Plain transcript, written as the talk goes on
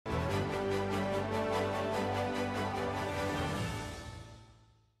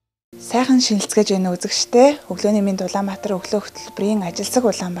Сайхан шинэлцгээж байна үзэгчтэй. Өглөөний минь Улаанбаатар өглөө хөтөлбөрийн Ажилсаг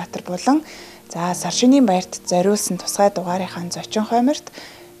Улаанбаатар болон сар шинийн баярт зориулсан тусгай дугаарынхаа зочин хойморт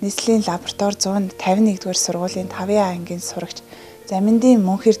нийслэлийн лаборатори 151-р сургуулийн 5-ын ангийн сурагч Заминдын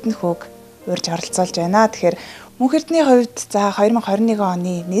Мөнх-Эрдэнэ хүүг урьж оролцуулж байна. Тэгэхээр Мөнх-Эрдэнэний хувьд 2021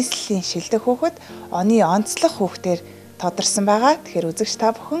 оны нийслэлийн шилдэг хүүхэд оны онцлог хүүхдээр тодорсон байгаа. Тэгэхээр үзэгч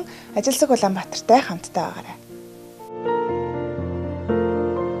та бүхэн Ажилсаг Улаанбаатартай хамтдаа байгаарай.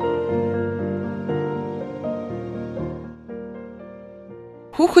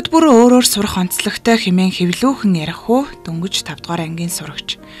 Хүүхэд бүр өөрөөр сурах онцлогтой хэмээн хэвлүүхэн ярих хүү дөнгөж 5 дугаар ангийн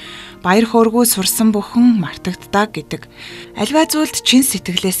сурагч. Баяр хөөргөө сурсан бүхэн мартагддаг гэдэг. Альва зүйлд чин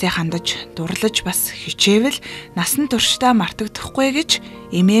сэтгэлээсээ хандаж, дурлаж бас хичээвэл насан туршдаа мартагдахгүй гэж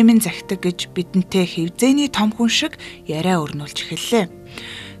эмээмэн захидаг гэж бидэнтэй хэвзээний том хүн шиг яриа өрнүүлж эхэллээ.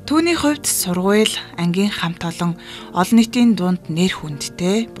 Түүний хувьд сургууль, ангийн хамт олон нийтийн дунд нэр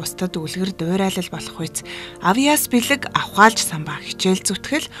хүндтэй, бусдад үлгэр дуурайлал болох үйц авьяас бэлэг авхаалж самбаа хичээл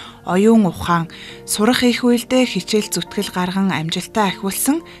зүтгэл, оюун ухаан, сурах их үйлдээ хичээл зүтгэл гарган амжилтаа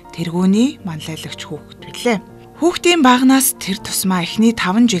ахиулсан тэргүүний манлайлагч хүүхэд билээ. Хүүхдийн багнаас тэр тусмаа эхний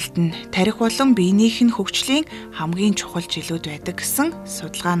 5 жилд нь тарих болон биенийх нь хөгжлийн хамгийн чухал жилүүд байдаг гэсэн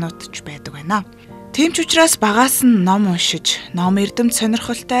судалгаанууд ч байдаг байна. Тийм ч учраас багаас нь ном уншиж, ном эрдэмт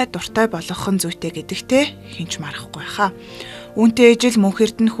сонирхолтой, дуртай болгох нь зүйтэй гэдэгтээ хинч марахгүй хаа. Үүнтэй ижил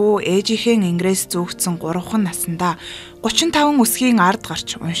Мөнх-Эрдэнэ хүү ээжийнхээ ингээс зүүгдсэн 3хан наснда 35 өсгийн ард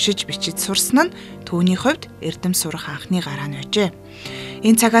гарч уншиж бичиж сурсан нь түүний хувьд эрдэм сурах анхны гараа нь байжээ.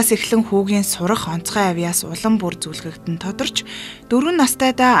 Энэ цагаас эхлэн хүүгийн сурах онцгой авьяас улам бүр зүлгэгдэн тодорч 4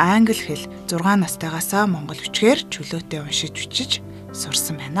 настайдаа англи хэл, 6 настайгаасаа монгол бичгээр чөлөөтэй уншиж бичиж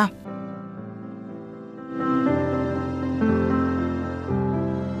сурсан байна.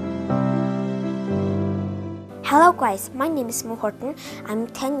 Hello guys, my name is Z.Mönch-Эрдэнэ. I'm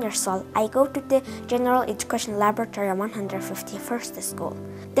 10 years old. I go to the General Education Laboratory 151st School.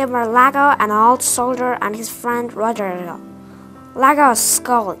 There were Lago, an old soldier, and his friend Rodrigo. Lago was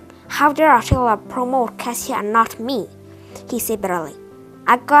scolding. How dare Attila promote Cassia and not me? He said bitterly.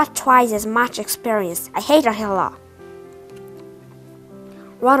 I got twice as much experience. I hate Attila.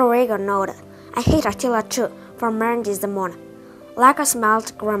 Rodrigo nodded. I hate Attila too, for marrying Desdemona. Lago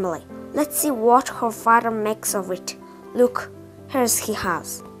smiled grimly. Let's see what her father makes of it. Look, here's his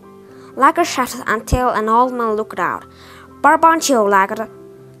house. Lager shouted until an old man looked out. Barbancio, Lager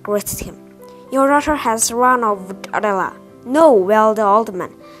greeted him. Your daughter has run off with Attila. No, wailed the old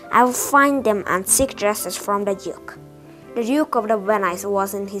man. I will find them and seek justice from the Duke. The Duke of the Venice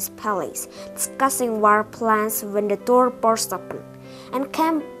was in his palace, discussing war plans when the door burst open, and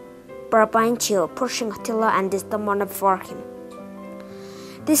came Barbancio, pushing Attila and Desdemona before him.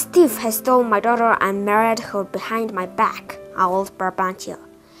 This thief has stolen my daughter and married her behind my back, howled Barbancio.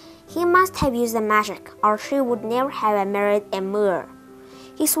 He must have used the magic, or she would never have married a Moor.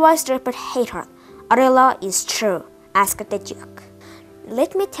 His voice dripped hatred. Attila is true, asked the Duke.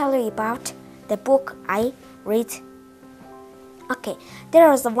 Let me tell you about the book I read. Okay, there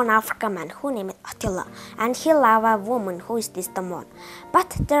was one African man who named Attila, and he loved a woman who is Desdemona.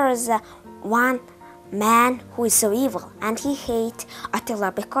 But there is one man who is so evil, and he hates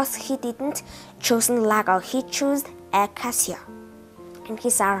Attila because he didn't choose Lago, he chose Cassia in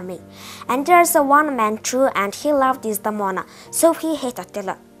his army. And there's one man too, and he loved Desdemona, so he hates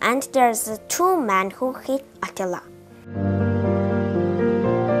Attila. And there's 2 men who hate Attila.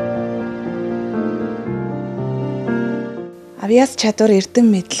 Авьяас чадвар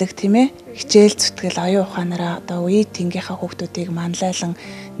эрдэм мэдлэг тийм ээ хичээл зүтгэл оюун ухаанаараа одоо үе тэнгийнхаа хүүхдүүдийг манлайлан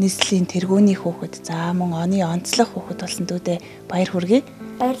нийслэлийн тэргүүний хүүхэд мөн оны онцлог хүүхэд болсон дүүдээ баяр хүргэе.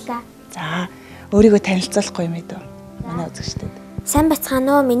 Баярлалаа. За өөрийгөө танилцуулахгүй юм ээ манай үзэгчдэд. Сайн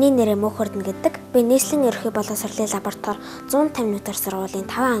бацгаана уу? Миний нэр Мөнх-Эрдэнэ гэдэг. Би нийслэлийн ерөнхий боловсролын лаборатори 150-р сургуулийн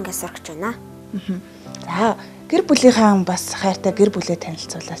 5 ангиас сурагч байна. За гэр бүлийнхаа бас хайртай гэр бүлээ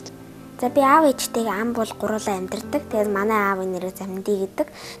танилцуулаач. За би аав ээжтэйгээ ам бол гуруулаа амьдардаг. Тэгээд манай аавын нэрээ Заминди гэдэг.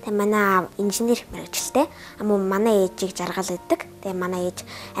 Тэгээд манай аав инженер мэргэжилтэй. Мөн манай ээжийг жаргал гэдэг. Тэгээд манай ээж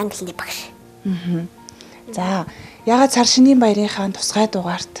англи хэлний багш. За ягаад сар шинийн баярынхаа тусгай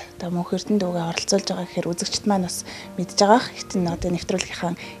дугаарт одоо Мөнх-Эрдэнэ дүүгээ оролцуулж байгаа гэхээр үзэгчд маань бас мэдж байгаа. Хитэн одоо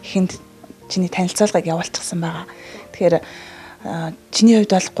нэвтрүүлгийнхаа эхэнд чиний танилцуулгыг явуулчихсан байгаа. Тэгэхээр чиний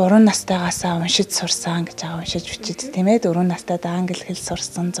хувьд бол 3 настайгаасаа уншиж сурсан гэж байгаа уншиж бичиж тийм ээ 4 настайдаа англи хэл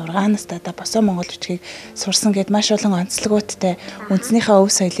сурсан 6 настайдаа босоо монгол бичгийг сурсан гэд маш олон онцлогуудтай үндснийхээ өв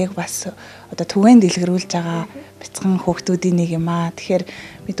соёлыг бас одоо түгээн дэлгэрүүлж байгаа бяцхан хүүхдүүдийн нэг юм аа. Тэгэхээр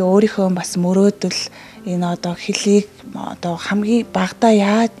бид өөрийнхөө бас мөрөөдөл энэ одоо хэлийг одоо хамгийн багадаа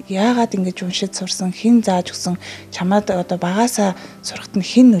яагаад ингэж уншиж сурсан хэн зааж өгсөн чамаад одоо багаасаа сурахад нь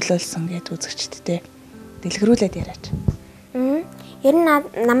хэн нөлөөлсөн гэд үзэгчдтэй дэлгэрүүлээд яриач. Ер нь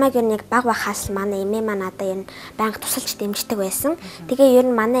намайг нэг баг бахаас манай эмээ маань надад ер нь байнга тусалж дэмждэг байсан. Тэгээ ер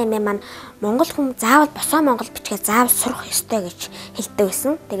нь манай эмээ маань монгол хүн заавал босоо монгол бичгээ заавал сурах ёстой гэж хэлдэг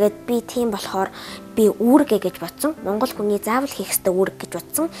байсан. Тэгээд би тийм болохоор би үүргэ гэж бодсон. Монгол хүний заавал хийх ёстой үүрэг гэж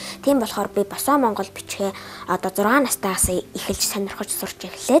бодсон. Тийм болохоор би босоо монгол бичгээ одоо 6 настайгаас эхэлж сонирхож сурч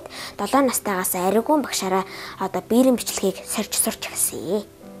эхлээд 7 настайгаас аригуун багшаараа одоо биерийн бичлэгийг сорж сурч эхэлсэн.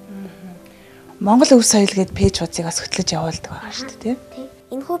 Монгол өв соёл гээд пэйж хуудсыг бас хөтлөж явуулдаг байгаа шүү дээ, тийм.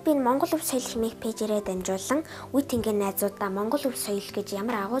 Энэхүү би Монгол өв соёл хэмээх пэйжээрээ дамжуулан үе тэнгийн найзуудаа Монгол өв соёл гэж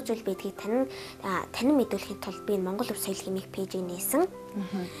ямар агуу зүйл байдгийг танин мэдүүлэхийн тулд би Монгол өв соёл хэмээх пэйжийг нээсэн.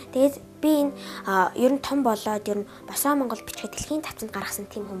 Тэгээд би энэ ер нь том болоод ер нь босоо монгол бичгээ дэлхийн тавцанд гаргасан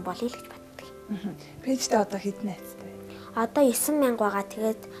тийм хүн болъё л гэж боддог. Пэйжтэй одоо хэдэн найзтай вэ? Одоо 9000 байгаа.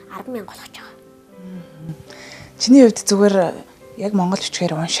 Тэгээд 100000 болох ч байгаа. Чиний хувьд зүгээр яг монгол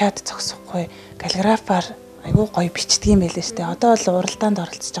бичгээр уншаад зогсохгүй каллиграфаар айгүй гоё бичдэг юм байлээ штэ. Одоо бол уралдаанд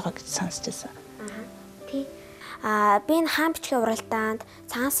оролцож байгаа гэж сонсч байсан. Тий. Би энэ хаан бичгийн уралдаанд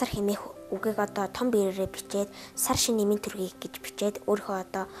цагаан сар хэмээх үгийг одоо том биерээрээ бичээд сар шин нэмийн төргийг гэж бичээд өөрийнхөө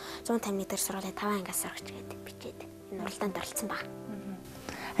одоо 150 м сургуулийн 5 ангиас сурагч гэдэг бичээд энэ уралдаанд оролцсон баг.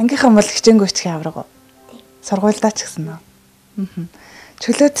 Ангийнхан бол хичээнгүй бичих авраг уу? Тий. Сургуульдаа ч гэсэн үү?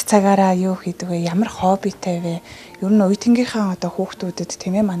 Чөлөөт цагаараа юу хийдэг вэ? Ямар хоббитай вэ? Ер нь үе тэнгийнхаа одоо хүүхдүүдэд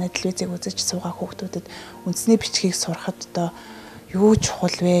тийм ээ манай телевизийг үзэж суугаа хүүхдүүдэд үндэсний бичгийг сурахад одоо юу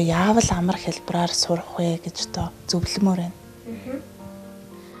чухал вэ? Яавал амар хэлбэрээр сурах вэ гэж одоо зөвлөмөр байна.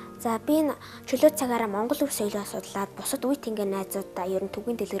 За би чөлөөт цагаараа монгол өв соёлыг судлаад бусад үе тэнгийн найзуудаа ер нь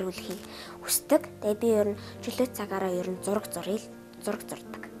түгээн дэлгэрүүлэхийг хүсдэг. Тэгээ би ер нь чөлөөт цагаараа ер нь зураг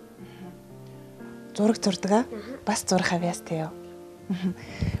зурдаг. Зураг зурдаг аа? Бас зурах авьяастай юу?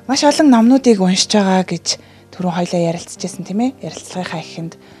 Маш олон номнуудыг уншиж байгаа гэж түрүү хоёлаа ярилцчихсан тийм ээ. Ярилцлагынхаа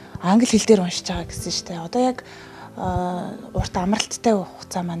эхэнд англи хэл дээр уншиж байгаа гэсэн шүү дээ. Одоо яг урт амралттай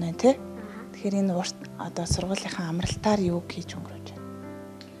хугацаа маань байна тий. Тэгэхээр энэ урт одоо сургуулийнхаа амралтаар юу хийж өнгөрөөж байна?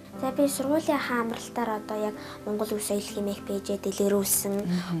 За би сургуулийнхаа амралтаар одоо яг Монгол өв соёл хэмээх пэйжээ дэлгэрүүлсэн.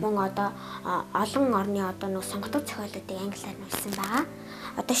 Мөн одоо олон орны одоо нэг сонгогдсон зохиолуудыг англиар нь уншсан байгаа.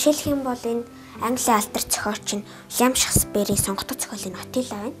 Одоо жишээлх юм бол энэ Английн алтар зохиолч нь William Shakespeare-ийн сонгогдсон зохиолын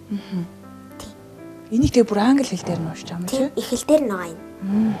Отелло байна. Тийм. Энийг тэгээ бүр англи хэл дээр нь уншиж байгаа юм чи? Их хэл дээр нь байгаа юм.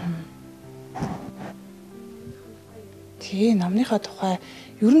 Тий, номныхаа тухай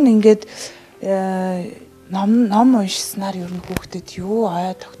ер нь ингээд ном уншснаар ер нь хүүхдэд юу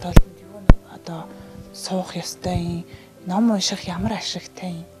ой тогтоолтод юу одоо суух ёстой юм? Ном унших ямар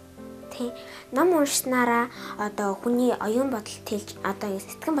ашигтай юм? Тий. Ном уншснараа одоо хүний оюун бодол тэлж одоо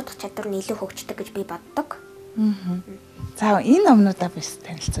сэтгэн бодох чадвар нь илүү хөгждөг гэж би боддог. За энэ номнуудаа биш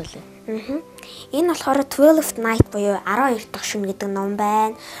танилцуулъя. Энэ болохоор 12th Night буюу 12 дахь шөнө гэдэг ном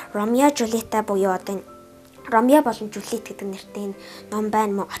байна. Romeo Julieta буюу одоо Ромео болон Жюльет гэдэг нэртэй ном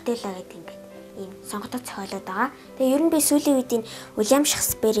байна. Мөн Отелло гэдэг ингээд ийм сонгогдсон зохиолууд байгаа. Тэгээ ер нь би сүүлийн үед энэ William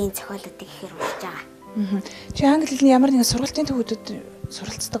Shakespeare-ийн зохиолуудыг ихээр уншиж байгаа. Чи англи хэлний ямар нэгэн сургалтын төвүүдэд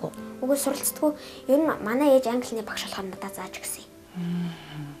суралцдаг уу? Үгүй суралцдаггүй. Ер нь манай ээж англиний багш болохоор надад зааж өгсөн.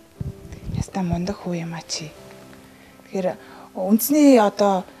 Яста мундаг хүү юм а чи. Тэгэхээр үндэсний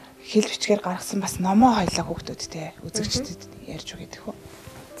одоо хэл бичгээр гаргасан бас номоо хоёлаа хүүхдүүдтэй үзэгчдэд ярьж өгöd гэх үү?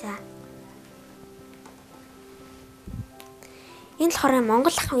 За. Энэ болохоор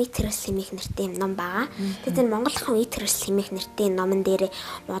Монгол ахын үе төрөсл хэмээх нэртэй ном байгаа. Тэгээд энэ Монгол ахын үе төрөсл хэмээх нэртэй номон дээр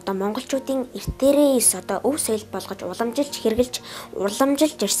одоо монголчуудын эртээрээ одоо өв соёл болгож уламжилж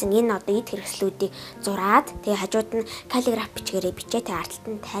ирсэн энэ одоо эд хэрэгслүүдийг зураад тэгээд хажууд нь каллиграф бичгээрээ бичээ тэгээд арталт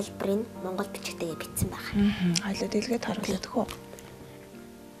нь тайлбарыг монгол бичгтэйгээ бичсэн байгаа. Хоёлоо дэлгээд харуулдаг хөө.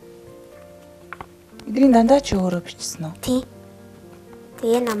 Эдний дандаа ч өөрөө бичсэн үү? Тий.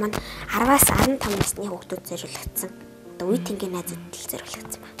 Тэгээ ном нь 10-аас 15 насны хүүхдүүд зориулагдсан. Үе тэнгийн найзуудад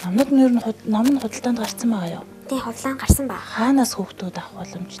зориулагдсан байна. Номнууд нь ер нь ном нь худалдаанд гарсан байгаа юу? Тий, худалдаанд гарсан байна. Хаанаас хүүхдүүд авах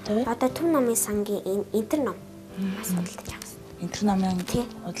боломжтой вэ? Одоо Төв номын сангийн интер ном бас худалдаж авсан. Интер номын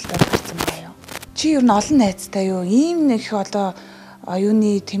худалдаанд гарсан байгаа юу? Чи ер нь олон найзтай юу? Ийм нэг одоо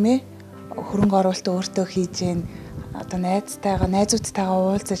оюуны тийм ээ хөрөнгө оруулалт өөртөө хийж гэн одоо найзуудтайгаа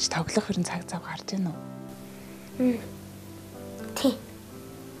уулзаж тоглох ер нь цаг зав гарч ийн үү? Тий.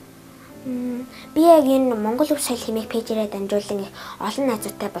 Би яг энэ Монгол өв соёл хэмээх пэйжээрээ дамжуулан их олон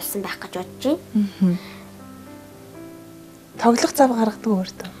найзуудтай болсон байх гэж бодож байна. Тоглох зав гаргадаг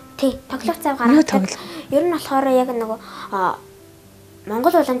өөртөө. Тий, тоглох зав гаргадаг. Ер нь болохоор яг нөгөө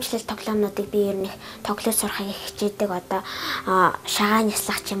Монгол уламжлалт тоглоомнуудыг би ер нь их тоглож сурахыг хичээдэг. Одоо шагаа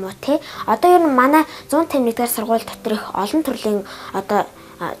няслах ч юм уу тий. Одоо ер нь манай 151-р сургууль дотор их олон төрлийн одоо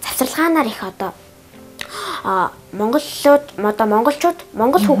завсарлагаанаар их одоо монгол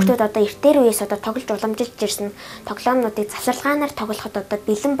хүүхдүүд одоо эртээр үеэс одоо тоглож уламжилж ирсэн тоглоомнуудыг завсарлагаанаар тоглоход одоо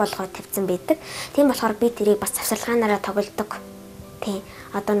бэлэн болгоод тавьсан байдаг. Тийм болохоор би тэрийг бас завсарлагаанаараа тоглодог. Тий.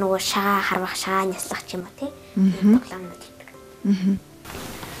 Одоо нөгөө шагаа харвах, шагаа няслах ч юм уу тий. Тоглоомнууд байдаг.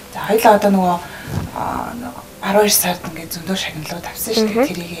 За хоёлаа одоо нөгөө 12 сард ингээд зөндөө шагналууд авсан шүү дээ.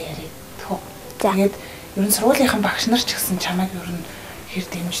 Тэрийг яриад. Тэгээд ер нь сургуулийнхын багш нар ч гэсэн чамайг ер нь хэр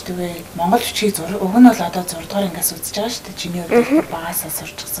дэмждэг вэ? Монгол бичгийг уг нь бол одоо 6 дугаар ангиас үзэж байгаа шүү дээ. Чиний хувьд багасаа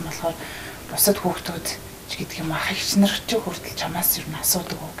сурчсан болохоор бусад хүүхдүүд ч гэдэг юм ах эгч нар ч хүртэл чамаас ер нь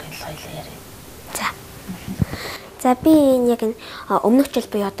асуудаг уу гэж хоёлаа яриа. За би энэ яг өмнөх жил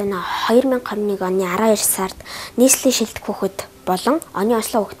буюу одоо 2021 оны 12 сард нийслэлийн шилдэг хүүхэд болон оны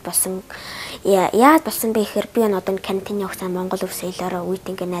ослоо хүүхэд болсон. Яагаад болсон бэ гэхээр би одоо карантины хугацаанд Монгол өв соёлоор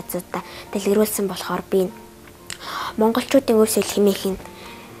үеийнгээ найзуудаа дэлгэрүүлсэн болохоор би монголчуудын өв соёл хэмээхийн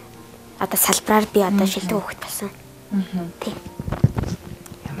одоо салбараар би одоо шилдэг хүүхэд болсон. Тийм.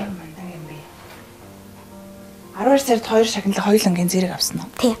 Ямар мандаа юм бэ? 12 сард 2 шагналыг хоёулангийн зэрэг авсан уу?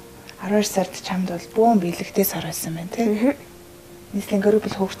 Тийм. 12 сард чамд бол бөөн биелэгтэй сар байсан байна тий. Нийслэлийн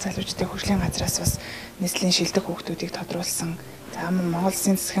гөрөбөл хөгжил залуучдын хөгжлийн газраас бас нийслэлийн шилдэг хүүхдүүдийг тодруулсан. За Монгол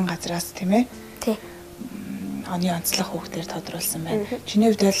Улсын засгийн газраас тийм ээ. Тий. Оны онцлог хүүхдээр тодруулсан байна.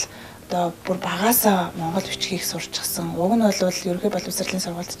 Чиний хувьд бол одоо бүр багаасаа монгол бичгийг сурчсан. Уг нь бол ерөнхий боловсролын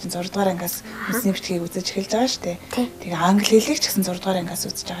сургуульд чинь 6 дугаар ангиас үндэсний бичгийг үзэж эхэлж байгаа шүү дээ. Тэгээ англи хэлийг ч гэсэн 6 дугаар ангиас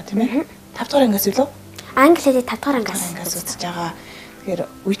үзэж байгаа тийм ээ. 5 дугаар ангиас үлээ. Англи хэлийг 5 дугаар ангиас үзэж байгаа. Тэгэхээр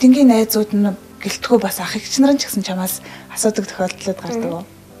үеийнгийн найзууд нь гэлтгөө бас ах эгч нар ч гэсэн чамаас асуудаг тохиолдлууд гардаг уу?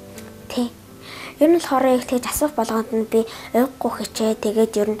 Тий. Ер нь болохоор их тэгж асуух болгонд нь би уйггүй хичээ.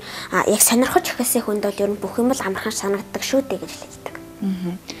 Тэгээд ер нь яг сонирхож ихээсээ хүнд бол ер нь бүх юм л амархан санагддаг шүү дээ гэж хэлдэг.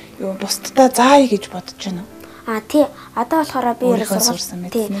 Юу бусдаа заая гэж бодож байна уу? Тий. Одоо болохоор би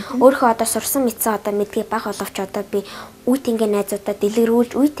өөрийнхөө одоо сурсан мэдсэн одоо мэдгийг баг боловч одоо би үеийнгийн найзуудаа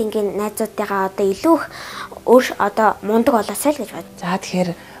дэлгэрүүлж үеийнгийн найзуудтайгаа одоо илүү их одоо мундаг болоосай л гэж бод. За тэгэхээр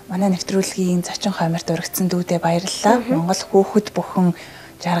манай нэвтрүүлгийн зочин хойморт өргөцсөн дүүдээ баярлалаа. Монгол хүүхэд бүхэн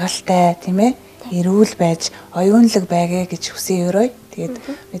жаргалтай тийм ээ эрүүл байж оюунлаг байгээ гэж хүсье өрөөй. Тэгээд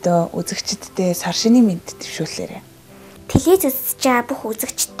бид үзэгчдтэй сар шинийн мэд төвшүүлээрэй. Телевиз үзэж байгаа бүх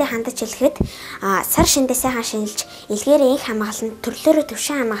үзэгчдтэй хандаж хэлэхэд сар шиндээ сайхан шинэлж илгээрээ инх хамгаалан төрлөөрөө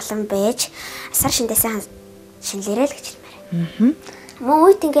төвшин хамгаалан байж сар шиндээ сайхан шинэлэрэй л гэж хэлмээр. Мөн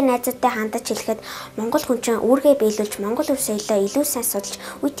үеийнгийн найзуудтай хандаж хэлэхэд монгол хүн чинь үүргээ биелүүлж монгол өв соёлоо илүү сайн судалж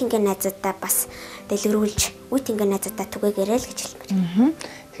үеийнгийн найзуудтай бас дэлгэрүүлж үеийнгийн найзуудтай түгээгээрэй л гэж хэлмээр.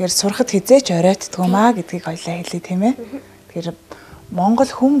 Тэгэхээр сурахад хизээч оройтдгоомаа гэдгийг хоёлаа хэлье тийм ээ. Тэгэхээр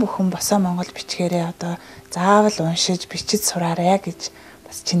монгол хүн бүхэн босоо монгол бичгээрээ одоо заавал уншиж бичиж сураарай гэж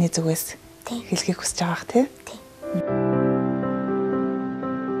бас чиний зүгээс хэлхийг хүсэж байгаа бах тий.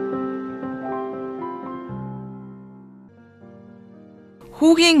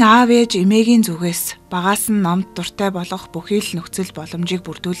 Хүүгийн аав ээж эмээгийн зүгээс багаас нь номд дуртай болох бүхий л нөхцөл боломжийг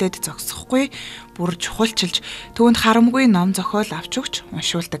бүрдүүлээд зогсохгүй бүр чухалчилж түүнд харамгүй ном зохиол авч өгч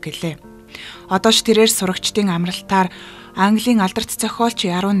уншуулдаг гэлээ. Одоо ч тэрээр сурагчдын амралтаар Английн алдарт зохиолч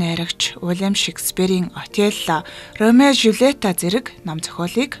яруу найрагч Уильям Шекспирийн Отелло, Ромео Жюльетта зэрэг ном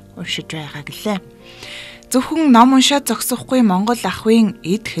зохиолыг уншиж байгаа гэлээ. Зөвхөн ном уншаад зогсохгүй монгол ахуйн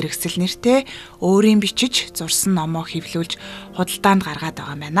эд хэрэгсэл нэртэй өөрийн бичиж зурсан номоо хэвлүүлж худалдаанд гаргаад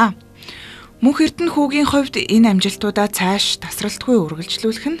байгаа юм байна. Мөнх-Эрдэнэ хүүгийн хувьд энэ амжилтуудаа цааш тасралтгүй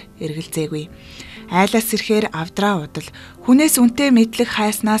үргэлжлүүлэх нь эргэлзээгүй. Айлаас ирэхээр авдраа удал хүнээс үнтэй мэдлэг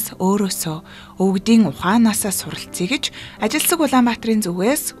хайснаас өөрөөсөө өвгдийн ухаанаасаа суралцъя гэж Ажилсаг Улаанбаатарын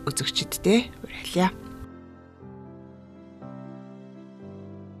зүгээс үзэгчдтэй уриалъя.